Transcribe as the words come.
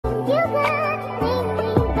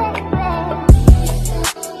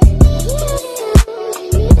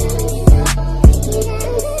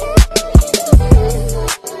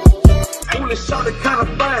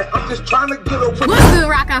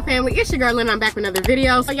family, it's your girl Lynn. I'm back with another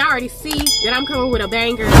video. So y'all already see that I'm coming with a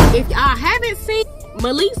banger. If y'all haven't seen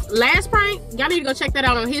Malic's last prank, y'all need to go check that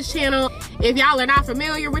out on his channel. If y'all are not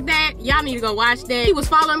familiar with that, y'all need to go watch that. He was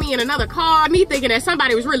following me in another car, me thinking that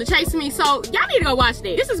somebody was really chasing me, so y'all need to go watch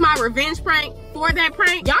that. This is my revenge prank for that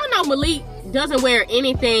prank. Y'all know Malic doesn't wear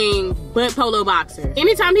anything but polo boxers.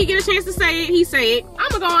 Anytime he get a chance to say it, he say it.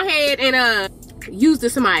 I'm gonna go ahead and use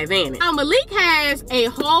this to my advantage. Now, Malic has a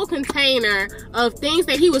whole container of things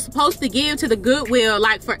that he was supposed to give to the Goodwill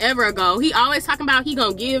like forever ago. He always talking about he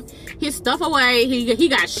gonna give his stuff away. He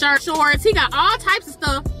got shirts, shorts, he got all types of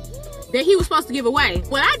stuff that he was supposed to give away.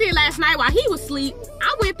 What I did last night while he was asleep,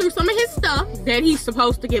 I went through some of his stuff that he's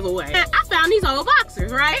supposed to give away. And I found these old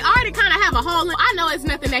boxers, right? I already kind of have a hole in. I know it's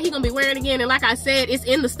nothing that he's gonna be wearing again, and like I said, it's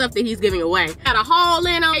in the stuff that he's giving away. Got a hole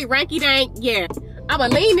in them, ranky dank, yeah. I'm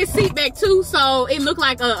gonna lean this seat back too, so it look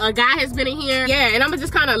like a guy has been in here. Yeah, and I'm gonna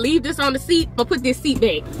just kind of leave this on the seat, but put this seat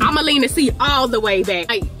back. I'm gonna lean the seat all the way back.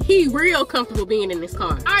 Like, he real comfortable being in this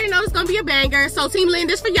car. I already know it's gonna be a banger, so Team Lynn,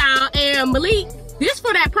 this for y'all. And Malic, this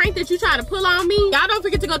for that prank that you try to pull on me. Y'all don't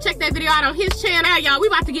forget to go check that video out on his channel. Y'all, we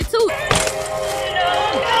about to get to it.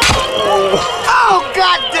 Oh,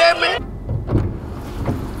 God damn it!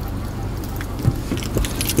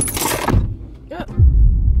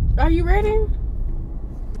 Are you ready?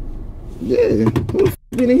 Yeah, who the f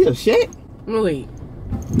been in here? Shit? Wait.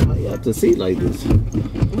 Why you have to see like this?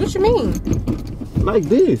 What you mean? Like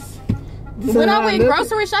this. When I went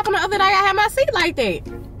grocery shopping the other day, I had my seat like that.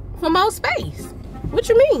 For more space. What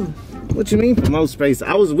you mean? What you mean for more space?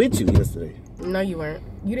 I was with you yesterday. No, you weren't.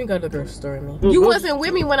 You didn't go to the grocery store with me. You wasn't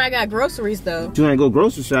with me when I got groceries, though. You ain't go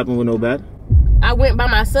grocery shopping with nobody. I went by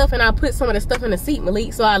myself and I put some of the stuff in the seat,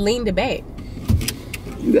 Malic, so I leaned it back.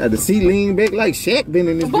 You got the seat lean back like Shaq been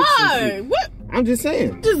in this. Boy, what? I'm just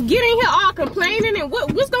saying. Just get in here all complaining and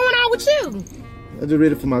what's going on with you? I just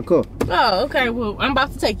ready for my car. Oh, okay. Well, I'm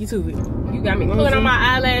about to take you to it. You got me pulling on my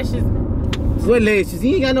eyelashes. What lashes?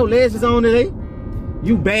 You ain't got no lashes on today.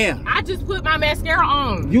 You bad. I just put my mascara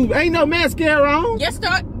on. You ain't no mascara on. Yes,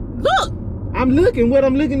 sir. Look. I'm looking. What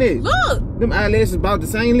I'm looking at. Look. Them eyelashes about the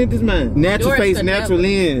same length as mine. Natural Yours face, could natural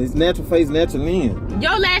never. lens. Natural face, natural lens.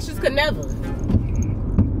 Your lashes could never.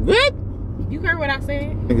 What? You heard what I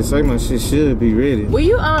said? Nigga say my shit should be ready. Will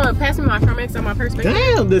you pass me my Carmex on my purse?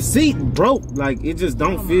 Damn, the seat broke. Like, it just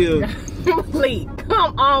don't feel. Please,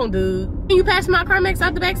 come on, dude. Can you pass my Carmex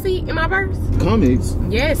out the back seat in my purse? Comics?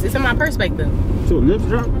 Yes, it's in my purse back there. So lips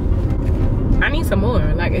drop? I need some more.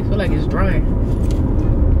 Like, I feel like it's drying.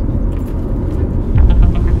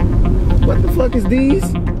 What the fuck is these?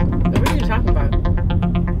 What are you talking about?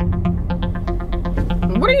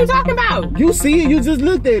 What are you talking about? You see it, you just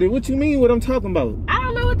looked at it. What you mean what I'm talking about? I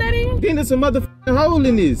don't know what that is. Then there's some motherfucking hole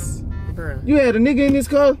in this. Bruh. You had a nigga in this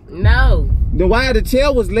car? No. Then why the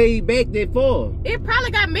chair was laid back that far? It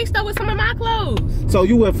probably got mixed up with some of my clothes. So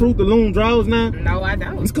you wear Fruit the Loom drawers now? No, I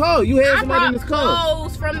don't. It's cold. You had I somebody in brought this car.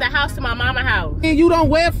 clothes from the house to my mama house. And you don't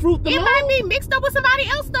wear Fruit the Loom? It might be mixed up with somebody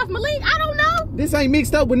else's stuff, Malic. I don't know. This ain't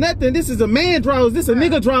mixed up with nothing. This is a man drawers. This a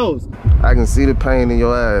nigga drawers. I can see the pain in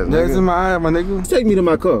your eyes. That's in my eye, my nigga. Take me to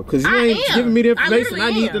my car, cause you ain't giving me the information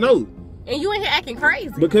I need to know. And you in here acting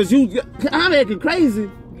crazy. Because I'm acting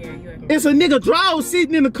crazy. Yeah, you acting It's a nigga drawers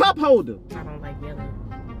sitting in the cup holder. I don't like yelling.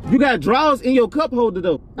 You got drawers in your cup holder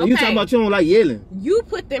though. And you talking about you don't like yelling. You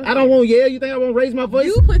put them I don't want to yell. You think I won't raise my voice?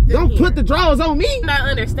 You put them Don't put the drawers on me. I'm not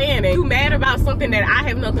understanding. You mad about something that I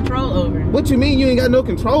have no control over. What you mean you ain't got no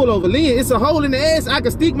control over? Lynn, it's a hole in the ass. I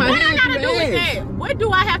can stick my hand What I through gotta do the with ass. that? What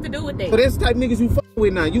do I have to do with that? So that's the type of niggas you fuck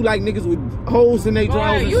with now. You like niggas with holes in their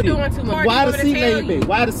drawers and you shit. doing too much. Why the seat laid back?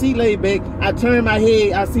 Why the seat laid back? I turn my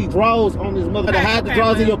head, I see drawers on this mother. Okay, hide the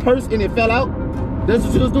drawers in your purse and it fell out. That's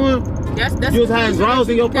what you was doing? That's You was hiding drawers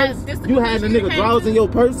in your purse? You hiding a nigga okay. drawers in your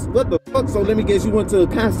purse? What the fuck? So let me guess, you went to a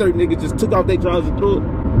concert, nigga just took off their drawers and threw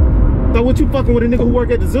it. So what, you fucking with a nigga who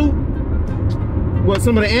work at the zoo? What,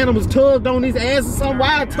 some of the animals tugged on his ass or something?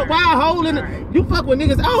 Why hole in it? You fuck with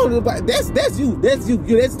niggas, I don't know, but that's you. That's you.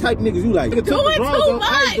 That's the type of niggas you like. Doing too much.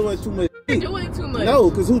 I ain't doing too much. You're doing too much. No,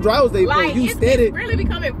 because who draws they like, you it's steady. really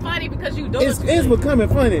becoming funny because you doing too It's much. becoming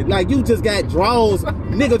funny. Like you just got drawers,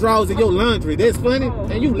 nigga drawers in your laundry. That's funny.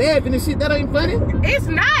 And you laughing and shit, that ain't funny. It's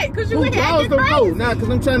not, because you Who ain't draws acting them crazy. for? Nah, because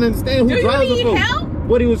I'm trying to understand who Do draws you them need for. help?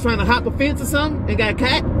 What, he was trying to hop a fence or something and got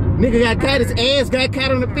caught? Nigga got caught, his ass got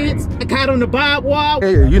caught on the fence, caught on the barbed wire.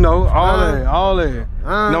 Yeah, you know, all that. You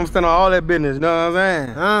know, I'm standing on all that business, you know what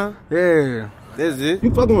I'm saying? Yeah. That's it.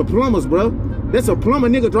 You fucking with plumbers, bro. That's a plumber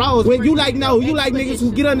nigga drawers. When you like, no, you like niggas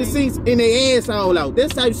who get on the seats and they ass all out.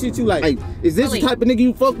 That's the type of shit you like. Is this the type of nigga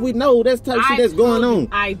you fuck with? No, that's the type of shit that's going on.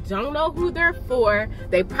 I don't know who they're for.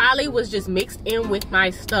 They probably was just mixed in with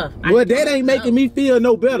my stuff. Well, that ain't making me feel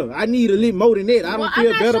no better. I need a little more than that. I don't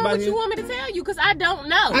feel better about it. I'm not sure what you want me to tell you because I don't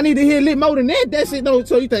know. I need to hear a little more than that. That shit don't.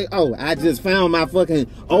 So you think, oh, I just found my fucking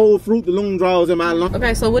old Fruit the Loom drawers in my lunch.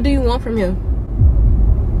 Okay, so what do you want from him?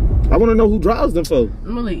 I want to know who draws them for.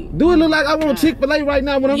 Malik. Do it look like I want Chick-fil-A right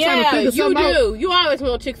now when I'm trying to figure something out? Yeah, you do. You always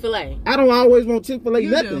want Chick-fil-A. I don't always want Chick-fil-A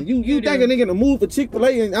nothing. You think a nigga in the mood for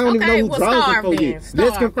Chick-fil-A and I don't even know who draws them for yet.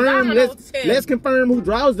 Let's confirm who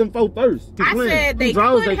draws them for first. I said they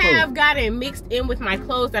could have gotten mixed in with my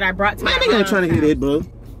clothes that I brought to my nigga ain't trying to hear that, bro.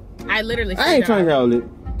 I literally said I ain't trying to hear all that.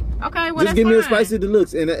 Okay, well, just give me a spicy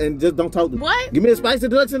deluxe and just don't talk to me. What? Give me a spicy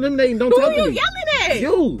deluxe and them names don't talk to me. Who you yelling at?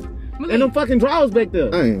 You. And them fucking drawers back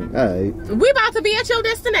there. Alright. We about to be at your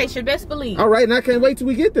destination, best believe. Alright, and I can't wait till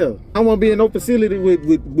we get there. I want to be in no facility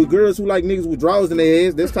with girls who like niggas with drawers in their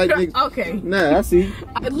ass. That's type of niggas. Okay. Nah, I see.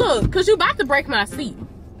 Look, cause you about to break my seat.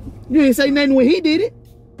 You ain't say nothing when he did it.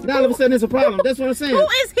 Now all of a sudden it's a problem. That's what I'm saying. Who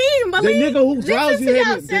is he, Malik? The nigga who draws you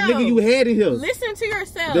had, the nigga you had in here. Listen to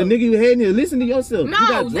yourself. The nigga you had in here. Listen to yourself.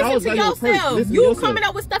 No, listen to yourself. You coming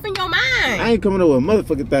up with stuff in your mind. I ain't coming up with a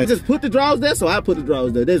motherfucking thing. Just put the drawers there, so I put the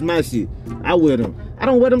drawers there. That's my shit. I wear them. I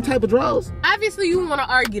don't wear them type of drawers. Obviously, you want to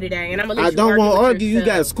argue today, and I'm gonna let I don't want to argue. You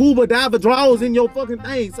got scuba diver drawers in your fucking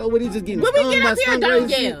thing, so what? He just getting stung by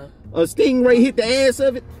stingrays. A stingray hit the ass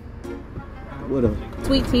of it. What up?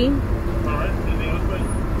 Sweet tea.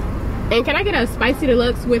 And can I get a spicy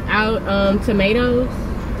deluxe without tomatoes?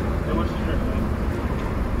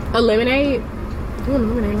 A lemonade? You want a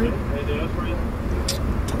lemonade, right?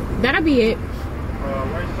 That'll be it.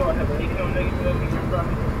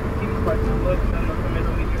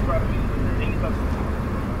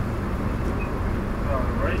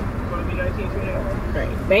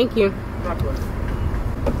 Great, thank you.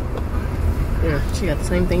 Yeah, she got the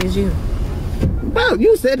same thing as you. Wow,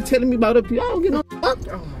 you said telling me about it. I don't get no fuck.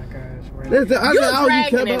 Oh my gosh. I'm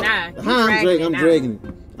dragging it.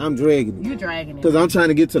 I'm dragging it. You dragging it. Because I'm trying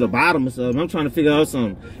to get to the bottom of something. I'm trying to figure out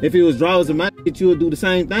something. If it was drawers in my shit, you would do the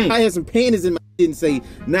same thing. I had some panties in my shit and say,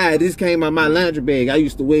 nah, this came out my laundry bag. I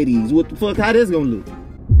used to wear these. What the fuck? How this gonna look?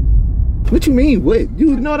 What you mean, what?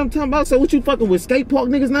 You know what I'm talking about? So what you fucking with skate park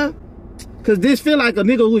niggas now? Cause this feel like a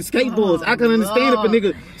nigga who skateboards. I can understand if a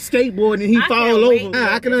nigga skateboarding and he fall over.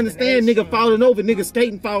 I can understand nigga falling over, nigga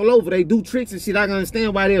skating fall over. They do tricks and shit. I can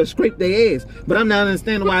understand why they'll scrape their ass. But I'm not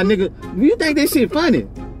understanding why a nigga, you think that shit funny?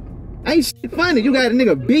 Ain't shit funny. You got a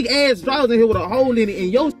nigga big ass drawers in here with a hole in it in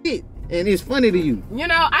your shit. And it's funny to you. You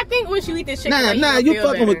know, I think once you eat this shit, nah, you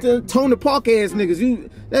fucking with Tony Park ass niggas.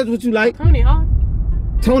 That's what you like. Tony Hawk?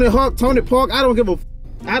 Tony Park, I don't give a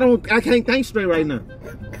I can't think straight right now.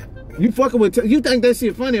 You fucking with, you think that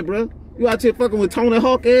shit funny, bro? You out here fucking with Tony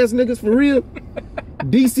Hawk ass niggas for real?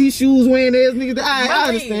 DC shoes wearing ass niggas. I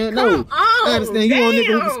understand. No, I understand. You want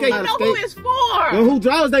nigga who can skate. You know who it's for. Well, who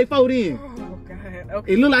draws they for then? Oh God.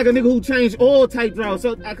 Okay. It look like a nigga who changed oil type draws.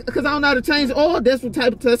 So, cause I don't know how to change oil. That's what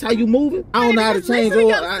type of test how you moving. I don't know how to change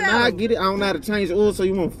oil. I get it. I don't know how to change oil. So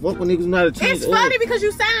you want to fuck with niggas who know how to change oil. It's funny because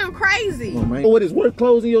you sound crazy. Oh man. What is work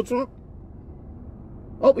clothes in your trunk?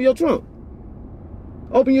 Open your trunk.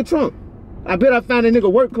 Open your trunk. I bet I found a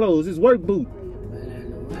nigga work clothes, his work boot.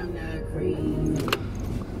 I'm not crazy.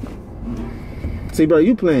 See, bro,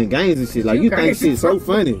 you playing games and shit. Like, you think shit so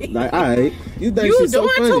funny. Like, alright. You think shit so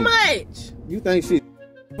funny. You doing too much. You think shit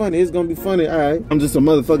funny. It's gonna be funny, alright. I'm just a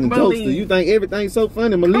motherfucking toaster. You think everything's so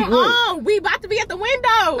funny. Malik, come on, we about to be at the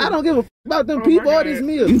window. I don't give a about them people or these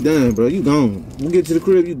meals. You done, bro. You gone. We'll get to the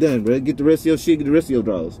crib, you done, bro. Get the rest of your shit, get the rest of your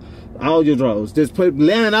drawers. All your drawers. Just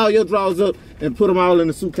line all your drawers up and put them all in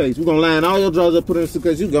the suitcase. We're gonna line all your drawers up, put them in the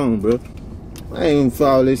suitcase. You gone, bro. I ain't even for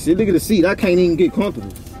all this shit. Look at the seat. I can't even get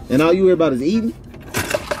comfortable. And all you worry about is eating.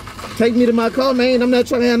 Take me to my car, man. I'm not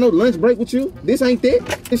trying to have no lunch break with you. This ain't that.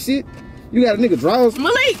 This shit. You got a nigga drawers.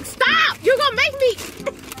 Malik, stop. You gonna make me.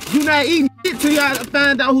 You not eating shit till y'all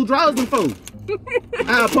find out who draws them for.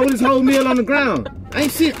 I'll pour this whole meal on the ground.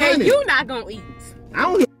 Ain't shit funny. And you not gonna eat. I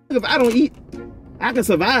don't give a if I don't eat. I can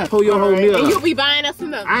survive. Pull your whole meal. And you'll be buying us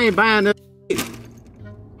enough. I ain't buying nothing.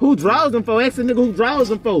 Who draws them for? Ask a nigga who draws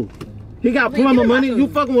them for. He got plumber money. You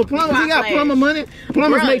fucking with plumbers. He got plumber money.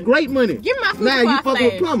 Plumbers make great money. Give me my food. Now you fucking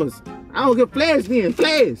with plumbers. I don't get flash then.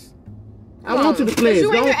 Flash. I want you to flash.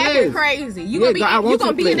 You don't flash. Acting crazy. You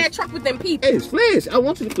gonna be in that truck with them people. Hey, flash. I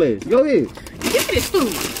want you to flash. Go ahead. Give me this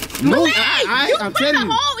food. No, Malik, I'm telling you. You put a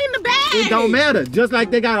hole in the bag. It don't matter. Just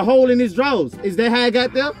like they got a hole in his drawers. Is that how I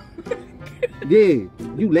got there? Yeah,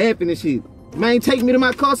 you laughing and shit. Man, take me to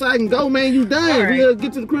my car so I can go, man. You done. Right. We'll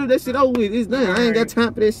get to the crib. That shit over with. It's done. I ain't got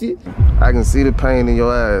time for that shit. I can see the pain in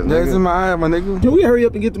your eyes, That's in nigga. my eye, my nigga. Can we hurry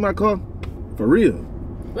up and get to my car? For real.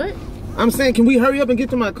 What? I'm saying, can we hurry up and get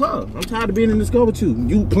to my car? I'm tired of being in this car with you.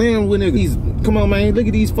 You playing with niggas. Come on, man. Look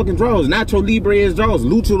at these fucking drawers. Nacho Libre ass drawers.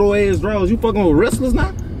 Luchador ass drawers. You fucking with wrestlers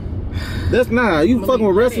now? That's nah. You fucking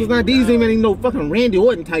with wrestlers now? These ain't even no fucking Randy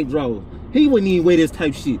Orton type drawers. He wouldn't even wear this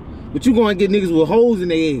type shit. But you gonna get niggas with holes in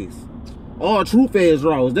their ass. All truth ass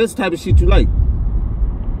drawers. That's the type of shit you like.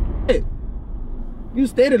 Hey, you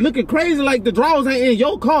steady looking crazy like the drawers ain't in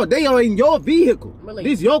your car. They are in your vehicle. Malic.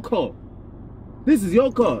 This your car. This is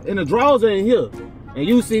your car. And the drawers are in here. And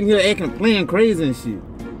you sitting here acting playing crazy and shit.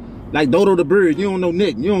 Like Dodo the bird. You don't know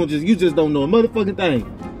nothing. You just don't know a motherfucking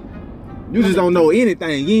thing. You just don't know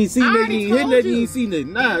anything. You ain't see nothing, you ain't hit nothing, you ain't see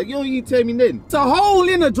nothing. Nah, you don't even tell me nothing. It's a hole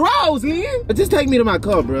in the drawers, Lynn. Just take me to my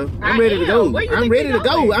car, bro. I'm ready to go. I'm ready to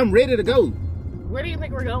go. I'm ready to go. Where do you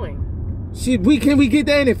think we're going? Shit, can we get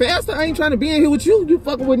there any faster? I ain't trying to be in here with you. You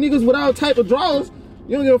fucking with niggas with all type of drawers.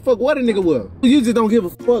 You don't give a fuck what a nigga will. You just don't give a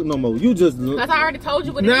fuck no more. You just... Because I already told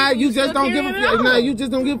you what it Nah, is. you just don't give a fuck. Nah, you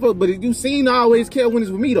just don't give a fuck. But you seem to always care when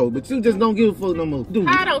it's with me, though. But you just don't give a fuck no more. Dude,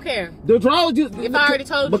 I don't care. the drawers just... If I already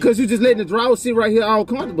told you. Because you just letting the drawers sit right here all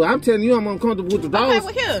comfortable. I'm telling you I'm uncomfortable with the drawers.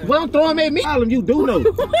 Okay, well, here. Well, don't throw them at me. Problem you do know.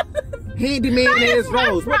 Handyman That ass is my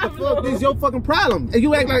drawers. What the problem. fuck is your fucking problem? And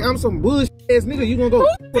you act like I'm some bullshit ass nigga. You gonna go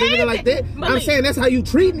with a nigga like that? I'm Malic. saying that's how you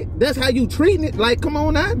treating it. That's how you treating it. Like, come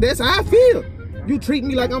on now. That's how I feel. You treat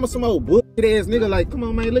me like I'm some old bullshit ass nigga. Like, come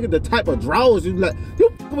on, man. Look at the type of drawers you like. You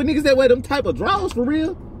with niggas that wear them type of drawers for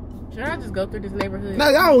real? Should I just go through this neighborhood? Nah,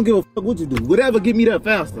 I don't give a fuck what you do. Whatever, get me there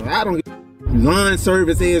faster. I don't give line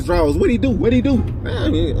service ass drawers. What he do? What he do? I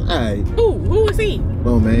mean, alright. Who is he?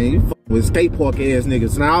 Oh man, you fucking with skate park ass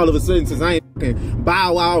niggas. Now all of a sudden, since I ain't fucking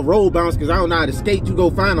bow wow roll bounce because I don't know how to skate, you go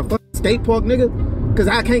find a fucking skate park nigga? Cause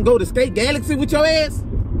I can't go to Skate Galaxy with your ass?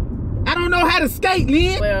 I don't know how to skate,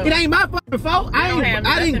 Lynn. Well, it ain't my fucking fault.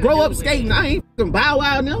 I didn't grow up skating. I ain't fucking bow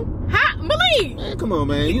wow now. Hi, Malic. Man, come on,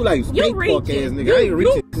 man. You like skate park reaching. ass nigga. I ain't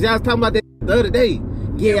reaching. Cause y'all was talking about that the other day.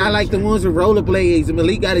 Yeah, I like the ones with rollerblades, and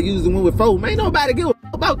Malik gotta use the one with four. Man, nobody give a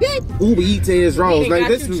fuck about that. Uber Eats ass draws. Like,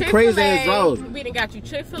 this is crazy ass draws. We done got you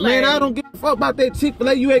Chick-fil-A. Man, I don't give a fuck about that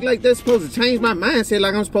Chick-fil-A. You act like that's supposed to change my mindset,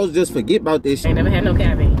 like I'm supposed to just forget about this shit. Ain't never had no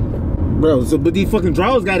cavity. Bro, so, but these fucking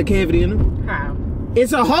drawers got a cavity in them. How?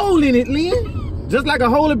 It's a hole in it, Lynn. Just like a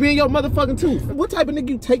hole to be in your motherfucking tooth. What type of nigga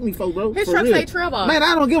you take me for, bro? His For truck real. say Trevor. Man,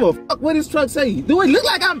 I don't give a fuck what his truck say. Do it look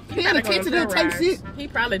like I'm paying attention to that type shit? He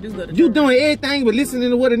probably do go to You Trevor. doing everything but listening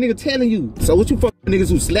to what a nigga telling you. So what you fuck with niggas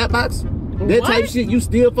who slap box? That What? type shit, you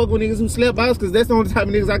still fuck with niggas who slap box? Cause that's the only type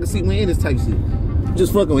of niggas I can see wearing this type shit.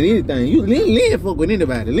 Just fucking with anything. You Lynn fuck with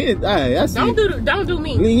anybody. Lynn, alright, I see. Don't do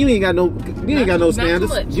me. Lynn, you ain't got no Not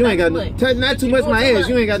standards. too much, You ain't got not no too much. not too You much doing my too ass. much.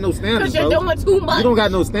 You ain't got no standards, Cause bro. you're doing too much. You don't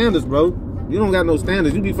got no standards, bro. You don't got no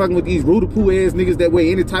standards. You be fucking with these Ruda Poo ass niggas that wear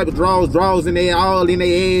any type of drawers in their all in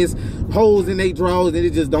their ass, holes in their drawers, and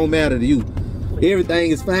it just don't matter to you.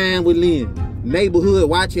 Everything is fine with Lynn. Neighborhood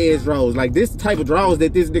watch ass drawers. Like this type of drawers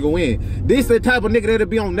that this nigga wearing. This the type of nigga that'll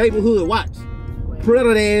be on neighborhood watch.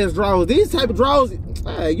 Predator ass drawers. These type of drawers,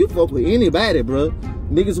 you fuck with anybody, bro.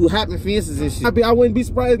 Niggas who hopping fences and shit. I wouldn't be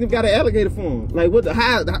surprised if they got an alligator for them. Like what the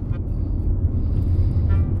how?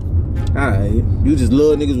 Alright, you just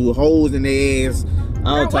love niggas with holes in their ass.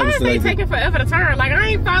 All Bro, type why of is shit they like that. taking forever to turn? Like, I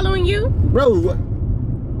ain't following you. Bro,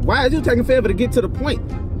 why is you taking forever to get to the point?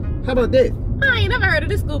 How about that? I ain't never heard of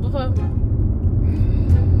this school before.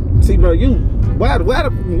 See, bro,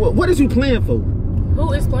 what is you playing for?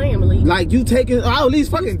 Who is playing, Malik? Like you taking all these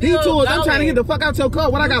fucking still detours. I'm trying to going. get the fuck out your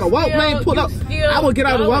car. What I gotta walk, man? Pull you up. still I would get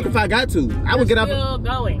out and walk going. if I got to. I would get out. Still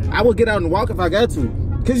going. I would get out and walk if I got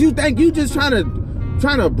to. Cause you think you just trying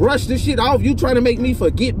to brush this shit off. You trying to make me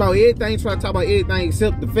forget about everything. Trying to talk about everything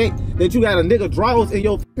except the fact that you got a nigga drawers in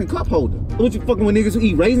your fucking cup holder. What you fucking with niggas who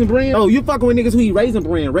eat Raisin Bran? Oh, you fucking with niggas who eat Raisin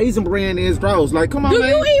Bran. Raisin Bran is drawers. Like, come on, Do man.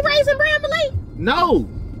 you eat Raisin Bran, Malik? No.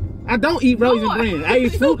 I don't eat Raisin Lord, Bran. I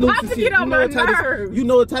eat you Fruit Loops about and to shit. get on my nerves. You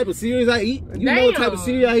know what type of cereals I eat? You know what type of Damn.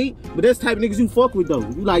 cereal I eat? But that's the type of niggas you fuck with though.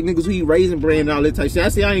 You like niggas who eat Raisin Bran and all that type of shit. I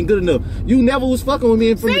say I ain't good enough. You never was fucking with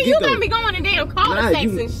me from the See, you get-go. got me going in damn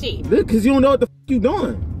cul-de-sacs and shit. Look, cause you don't know what the fuck you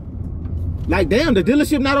doing. Like damn, the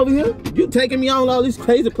dealership not over here? You taking me on all these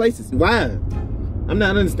crazy places. Why? I'm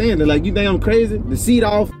not understanding. Like you think I'm crazy? The seat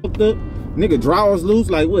all fucked up. Nigga drawers loose.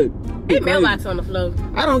 Like what? Hey, Crazy. mailbox on the floor.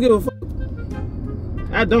 I don't give a fuck.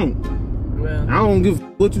 I don't. Well, I don't give a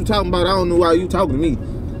fuck what you talking about. I don't know why you talking to me.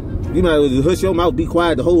 You might as well just hush your mouth, be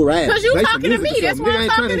quiet the whole ride. Cause you Play some talking to music me. or That's something. why I'm Nigga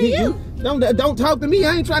ain't trying talking to to hit you. Don't talk to me.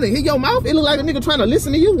 I ain't trying to hit your mouth. It look like a nigga trying to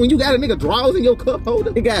listen to you when you got a nigga drawers in your cup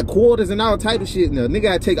holder. It got quarters and all type of shit now. Nigga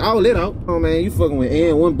gotta take all that out. Oh man, you fucking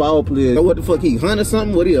with one ball player. Know what the fuck he hunter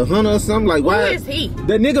something? What he a hunter or something? Like why? Who is he?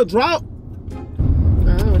 The nigga drop.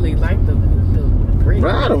 I don't really like the green.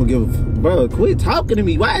 Bro, I don't give a bro. Quit talking to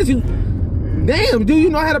me. Why is you? Damn, do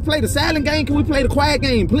you know how to play the silent game? Can we play the quiet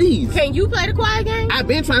game, please? Can you play the quiet game? I've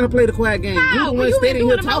been trying to play the quiet game. How? You the one steady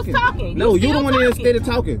here talking. No, you the one here steady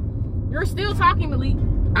talking. You're still talking, Malik.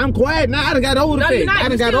 I'm quiet now. I done got over the fact. I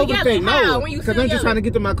done got over the fact. No, because I'm just trying to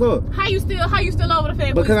get to my car. How you still over the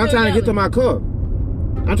fact? Because I'm trying to get to my car.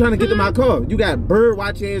 I'm trying to get to my car. You got bird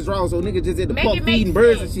watch ass draws, so niggas just at the park feeding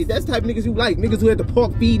birds and shit. That's the type of niggas you like. Niggas who at the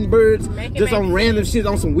park feeding birds just on random shit,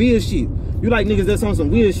 on some weird shit. You like niggas that's on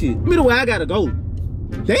some weird shit. Me the way I gotta go.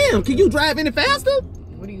 Damn, can you drive any faster?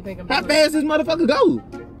 What do you think I'm doing? How fast this motherfucker go?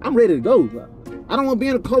 I'm ready to go. I don't want to be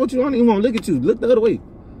in a car with you. I don't even want to look at you. Look the other way.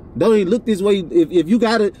 Don't even look this way. If you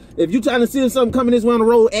trying to see something coming this way on the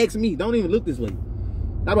road, ask me. Don't even look this way.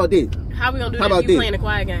 How about that? How we gonna do that if you playing a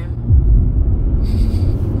quiet game?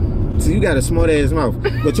 So you got a smart ass mouth,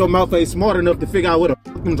 but your mouth ain't smart enough to figure out where the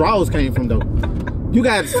fuck them drawers came from though. You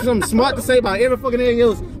got something smart to say about every fucking thing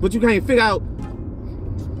else, but you can't figure out.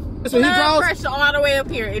 So blood pressure all the way up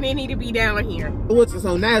here, and it need to be down here. What's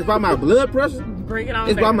so now? It's by my blood pressure. Bring it on.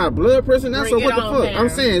 It's by my blood pressure now. So what the fuck? Down. I'm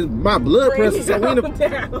saying it's my blood pressure.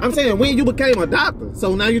 So I'm saying when you became a doctor,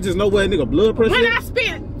 so now you just know where a nigga blood pressure. When I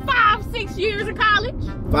spent 5-6 years in college.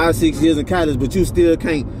 5-6 years in college, but you still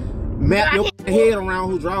can't map your head around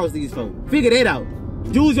who draws these folks. Figure that out.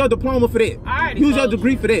 Use your diploma for that. Use your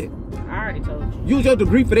degree for that. I already told you. Use your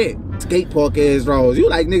degree for that. Skate park ass draws. You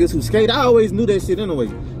like niggas who skate. I always knew that shit anyway.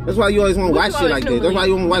 That's why you always want to watch shit like that. That's why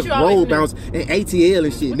you want to watch road bounce and ATL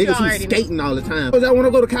and shit. Niggas who skating all the time. Because I want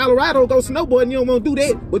to go to Colorado, go snowboarding, you don't want to do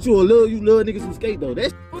that. But you love niggas who skate though.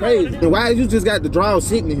 That's crazy. And why you just got the draws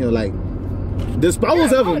sitting in here like,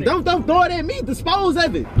 dispose of them. Don't throw it at me. Dispose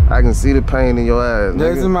of it. I can see the pain in your eyes.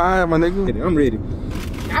 That's in my eye, my nigga. I'm ready.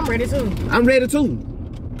 I'm ready too. I'm ready too.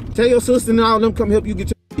 Tell your sister and all them come help you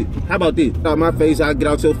get your shit. How about this? Out my face, I'll get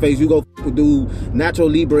out your face. You go with dude, natural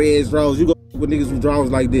Libre ass draws. You go with niggas who draws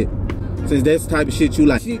like that. Since that's the type of shit you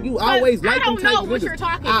like. Shit, you always like them type niggas. I don't know what you're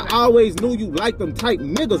talking about. I always knew you like them type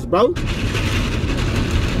niggas, bro.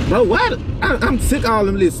 Bro, why? I'm sick of all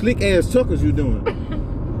them little slick ass chuckles you doing.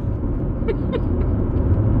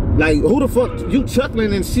 Like, who the fuck? You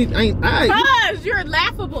chuckling and shit ain't I? Cause you're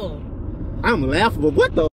laughable. I'm laughable.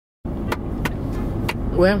 What the?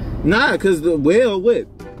 Well. Nah, cause what?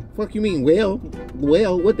 Fuck you mean well?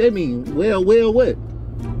 Well, what that mean? Well, what?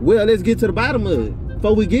 Well, let's get to the bottom of it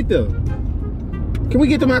before we get there. Can we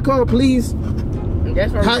get to my car, please?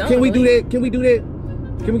 That's what can we do that? Can we do that?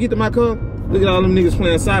 Can we get to my car? Look at all them niggas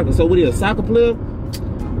playing soccer. So what are you, a soccer player?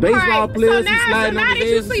 Baseball players so now that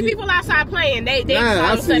you see people outside playing, they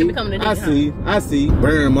all of a sudden become the nigga. I see.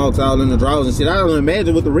 Burn marks all in the drawers and shit. I don't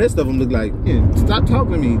imagine what the rest of them look like. Yeah, stop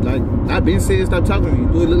talking to me. Like, I've been saying stop talking to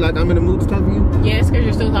me. Do it look like I'm in the mood to talk to you? Yes, because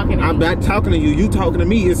you're still talking to me. I'm not talking to you. You talking to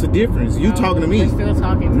me. It's a difference. You talking to me. You're still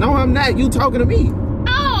talking to me. No, I'm not. You talking to me.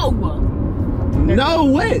 Oh! No,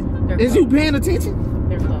 what? Is you paying attention?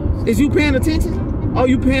 They're closed. Is you paying attention? Oh,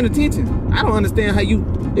 you paying attention? I don't understand how you,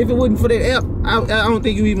 if it wasn't for that app, I don't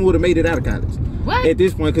think you even would have made it out of college. What? At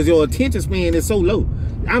this point, because your attention span is so low.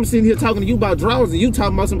 I'm sitting here talking to you about drawers and you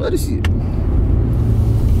talking about some other shit.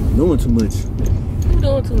 Doing too much. You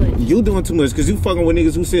doing too much. You doing too much because you fucking with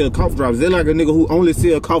niggas who sell cough drops. They're like a nigga who only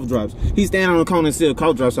sell cough drops. He stand on the corner and sell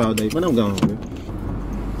cough drops all day. But I'm gone, man.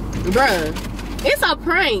 Bruh, it's a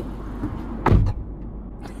prank.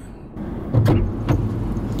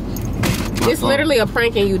 It's literally a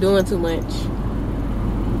prank and you doing too much.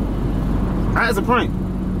 It's a prank.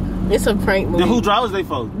 It's a prank movie. Then who draws they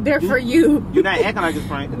for? They're for you. You're not acting like it's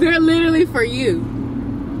prank. They're literally for you.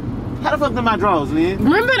 How the fuck them my drawers, Lynn?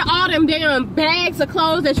 Remember all them damn bags of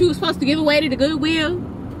clothes that you was supposed to give away to the Goodwill?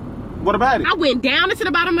 What about it? I went down into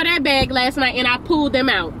the bottom of that bag last night and I pulled them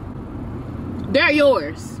out. They're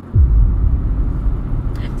yours.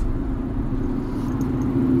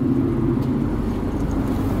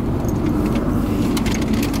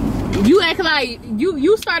 You act like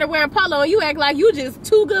you started wearing polo and you act like you just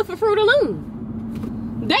too good for Fruit of the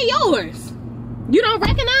Loom. They're yours. You don't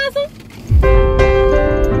recognize them?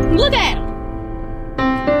 Look at them.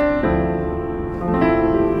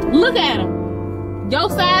 Look at them. Your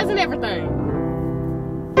size and everything.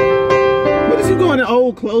 What is you going to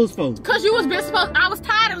old clothes for? Cause you was been supposed. I was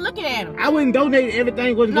tired of looking at them. I wouldn't donate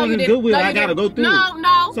everything was going to the Goodwill. I gotta go through it.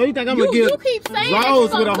 No. So you think I'm gonna give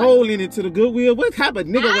drawers with a hole in it to the Goodwill? What type of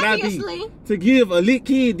nigga would I be to give a lit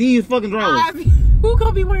kid these fucking drawers? Who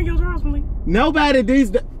gonna be wearing your drawers, Malik? Nobody.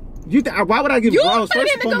 Why would I give drawers? You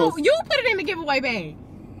put it in the giveaway bag.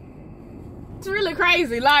 It's really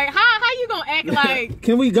crazy. Like, how you gonna act like?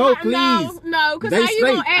 Can we go, please? No, because how you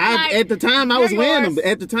gonna act like? At the time I was wearing them.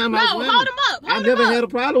 At the time I was wearing them. Hold them up. I never had a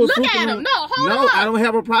problem with Fruit of the Loom. Hold them up. I don't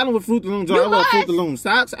have a problem with Fruit of the Loom drawers. I wear Fruit of the Loom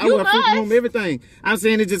socks. I wear Fruit of the Loom everything. I'm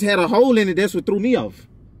saying it just had a hole in it. That's what threw me off.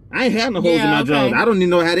 I ain't had no holes in my drawers. I don't even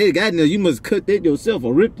know how they got in there. You must cut that yourself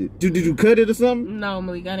or ripped it. Did you cut it or something? No,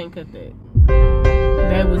 Malik, I didn't cut that.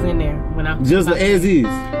 That was in there when I just as is.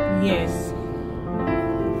 Yes.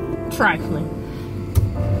 Trifling.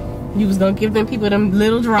 You was gonna give them people them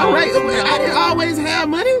little drawers. All right, I didn't always have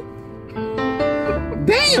money.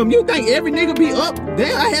 Damn, you think every nigga be up?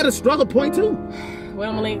 Damn, I had a struggle point too.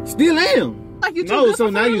 Well, Malik. Still am. Like you no,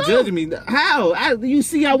 so now you judging me. How? You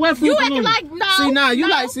see I wear Fruit of the Loom. You acting like no. See now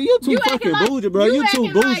you too fucking bougie, bro. You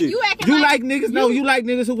too bougie. You like niggas. No, you like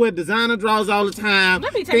niggas who wear designer drawers all the time.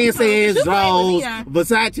 Fancy ass drawers,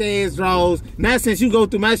 Versace ass drawers. Now since you go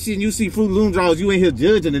through my shit and you see Fruit of the Loom drawers, you in here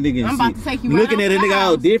judging a nigga and I'm about to take you looking at a nigga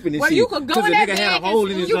all different and shit. You could go in that nigga had a hole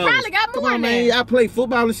in his you drawers. probably got more than man, I play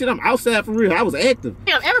football and shit. I'm outside for real. I was active.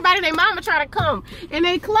 Damn, everybody and their mama try to come and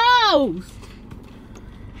they closed.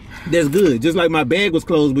 That's good. Just like my bag was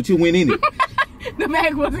closed, but you went in it. The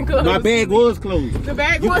bag wasn't closed. My bag was closed. The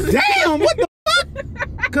bag wasn't. Damn, what the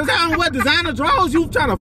fuck? Cause I don't wear designer drawers. You trying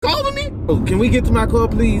to f over me? Oh, can we get to my car,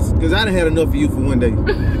 please? Cause I done had enough of you for one day.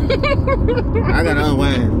 I gotta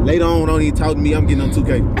unwind. Later on, don't even talk to me. I'm getting on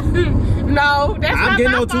 2K. No, that's not my fault. I'm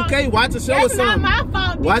getting on 2K. Watch a show or something. That's not my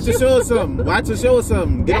fault. Watch a show or something. Watch a show or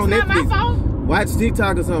something. Get on Netflix. That's not my fault. Watch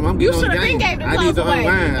TikTok or something. I'm getting on the game. You should have been gave them clothes away.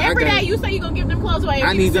 Every day you say you gonna give them clothes away.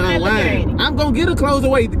 I need to unwind. I'm gonna get her clothes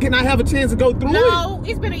away. Can I have a chance to go through it? No,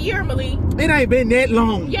 it's been a year, Malik. It ain't been that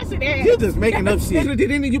long. Yes, it is. You're just making up shit.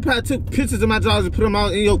 You probably took pictures of my drawers and put them all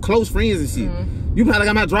in your close friends and shit. You probably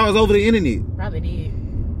got my drawers over the internet. Probably did.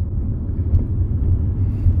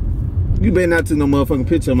 You better not take no motherfucking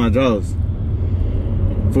picture of my drawers.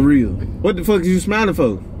 For real. What the fuck are you smiling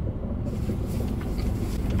for?